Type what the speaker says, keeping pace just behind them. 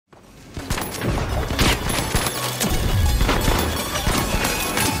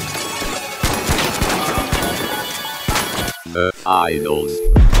Idols.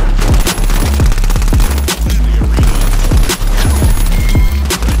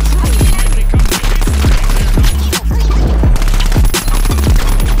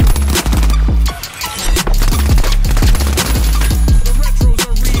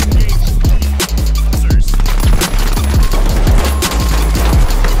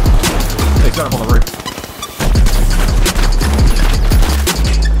 He's got up on the roof.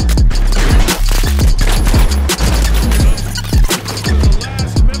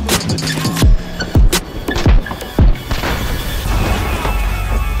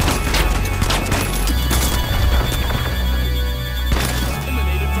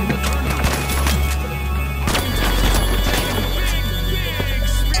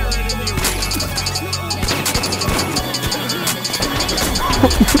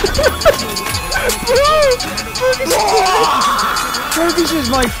 This is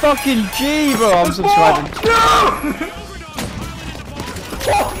my fucking G, bro. I'm subscribing.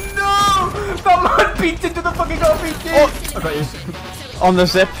 Oh no! That man beat into the fucking RPG! Oh, I got you. On the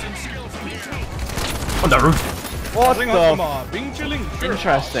zip. On the roof. What the?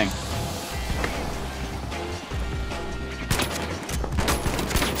 Interesting.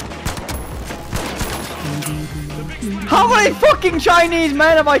 How many fucking Chinese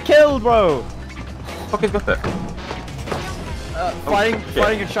men have I killed, bro? Fucking got that.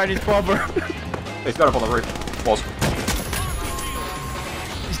 Fighting a Chinese proverb. He's got up on the roof. Was.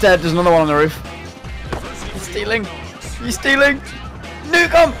 He's dead. There's another one on the roof. He's stealing. He's stealing.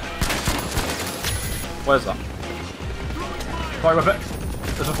 Nuke him! Where's that? Sorry with it.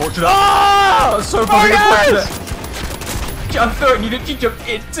 That's unfortunate. Oh! That's so fucking unfortunate. I thought you didn't jump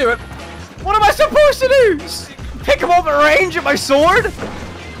into it. What am I supposed to do? Pick him up at range at my sword?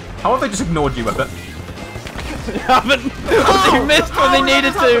 How have they just ignored you with it? They haven't. They missed when they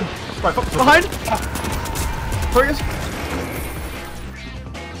needed to. Right, fuck. Behind. Fergus.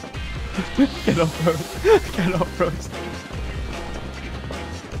 Get up, bro. Get up, bro.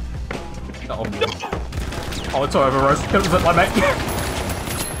 Oh, it's all over, Rose. Kill him, my mate.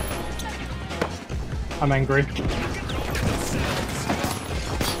 I'm angry.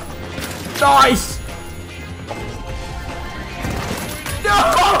 Nice! No!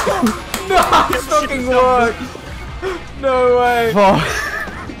 Nice fucking work! No way!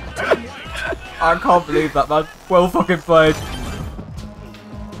 I can't believe that, man. Well fucking played.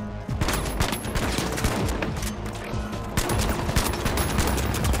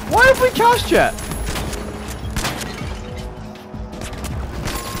 Why have we cashed yet?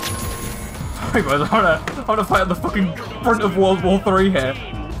 Sorry, guys, I wanna fight at the fucking front of World War 3 here.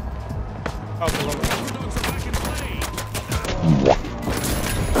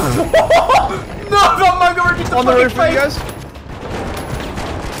 No, that man got ripped On the roof for you guys.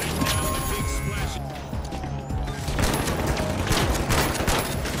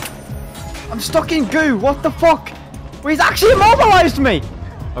 I'm stuck in goo. What the fuck? Well, he's actually immobilized me.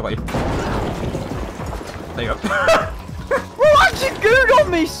 I got you. There you go. Well, actually gooed on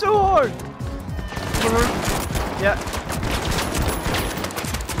me so hard. Yeah.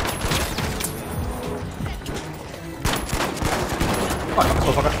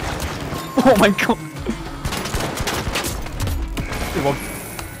 Oh my god.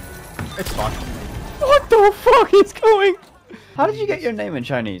 It's fine. What the fuck is going? How did you get your name in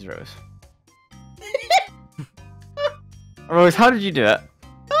Chinese, Rose? Rose, how did you do it?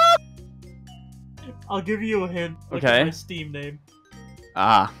 I'll give you a hint. Look Okay. at my Steam name.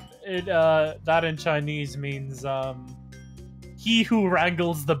 Ah. It that in Chinese means he who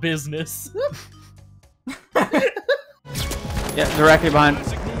wrangles the business. Yeah, directly behind.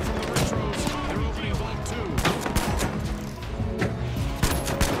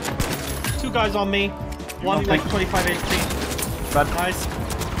 Two guys on me. One like 25 HP. Bad. Nice.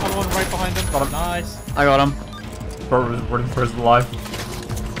 Other one right behind him. Got him. Nice. I got him. Bro was running for his life.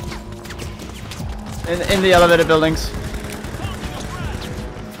 In the elevator buildings.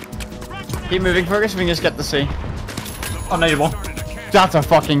 Keep moving, Fergus. We can just get the C. I need one. That's a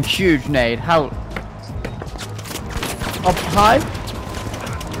fucking huge nade. How? Up high?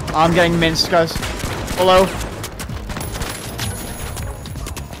 I'm getting minced, guys. Below.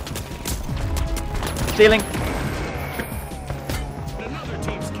 Stealing.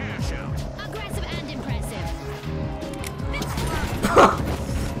 Aggressive and impressive.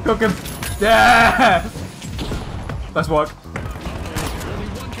 Cook him. Yeah! Nice work.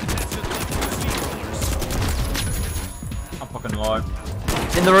 I'm fucking low.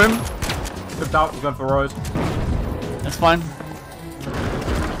 In the room. Flipped out, we're going for Rose. That's fine.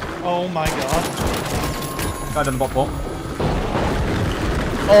 Oh my god. Guy down the bot wall.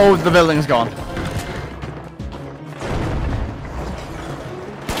 Oh, the building's gone.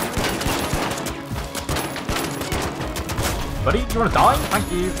 Buddy, you wanna die?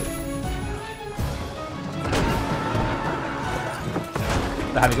 Thank you.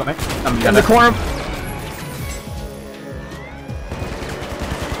 The heavy's got me. In the corner.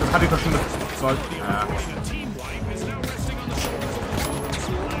 Heavy pushing the smoke.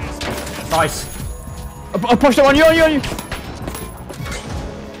 Nice. I pushed it on you, on you, on you.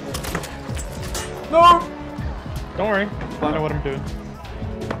 No! Don't worry. I know what I'm doing.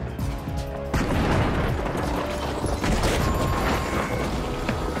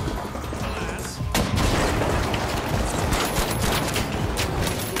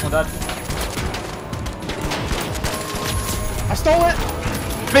 Oh, that. I stole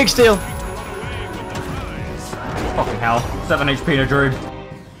it! Big steal. Fucking hell. 7 HP in a dream.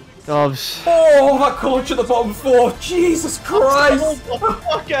 Dobbs. Oh, that clutch at the bottom 4. Jesus Christ! Get the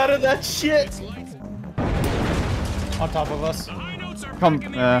fuck out of that shit! On top of us. Come,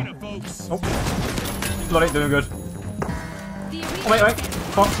 Oh. Blood ain't doing good. Oh, wait.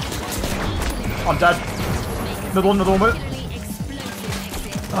 Fuck. I'm dead. Middle one, mate.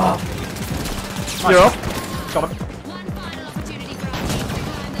 Oh. Nice. You're up. Got him.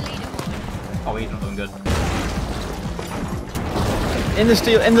 Oh, he's not doing good. In the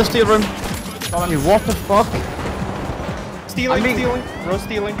steel room. Got Hey, him. what the fuck? Stealing, I mean- stealing. Bro,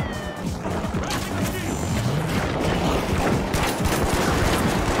 stealing.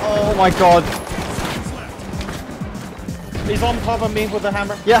 Oh my god. He's on top of me with a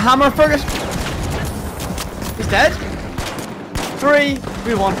hammer. Yeah, hammer, Fergus. He's dead. 3,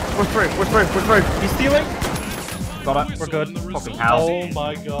 we won. We're through. He's stealing. Got it. We're good. Fucking hell. Oh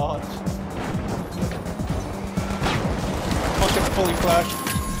my god. Fucking fully flashed.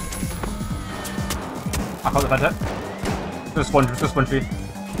 I can't defend it. Just sponge for you.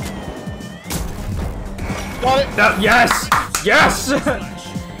 Got it! Yes! Yes!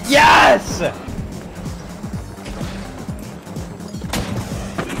 Yes!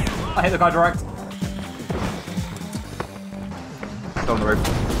 I hit the guy direct. Go on the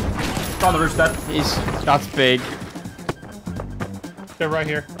roof. Go on the roof's dead. That's big. They're right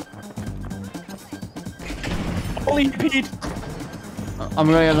here. Holy Pete! I'm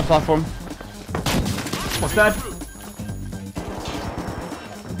going on the platform. What's dead?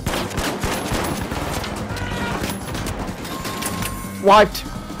 Wiped.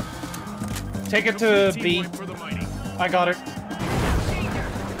 Take it to B. I got it.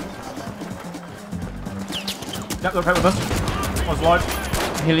 Yep, they're okay with us. One's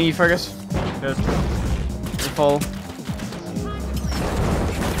live. Healing you, Fergus. Cheers. You're full.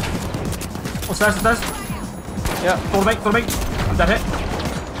 What's stairs? Yeah. Follow me. I'm dead hit.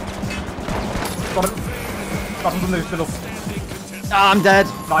 Got him. Got him from the middle. Ah, I'm dead.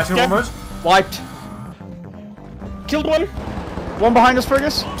 Nice, Yep. almost. Wiped. Killed one. One behind us,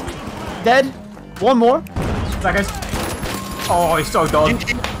 Fergus. Dead. One more. That guy's. Oh, he's so done.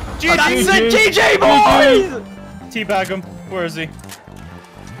 GG. That's GG. it, GG, boys! Teabag him. Where is he?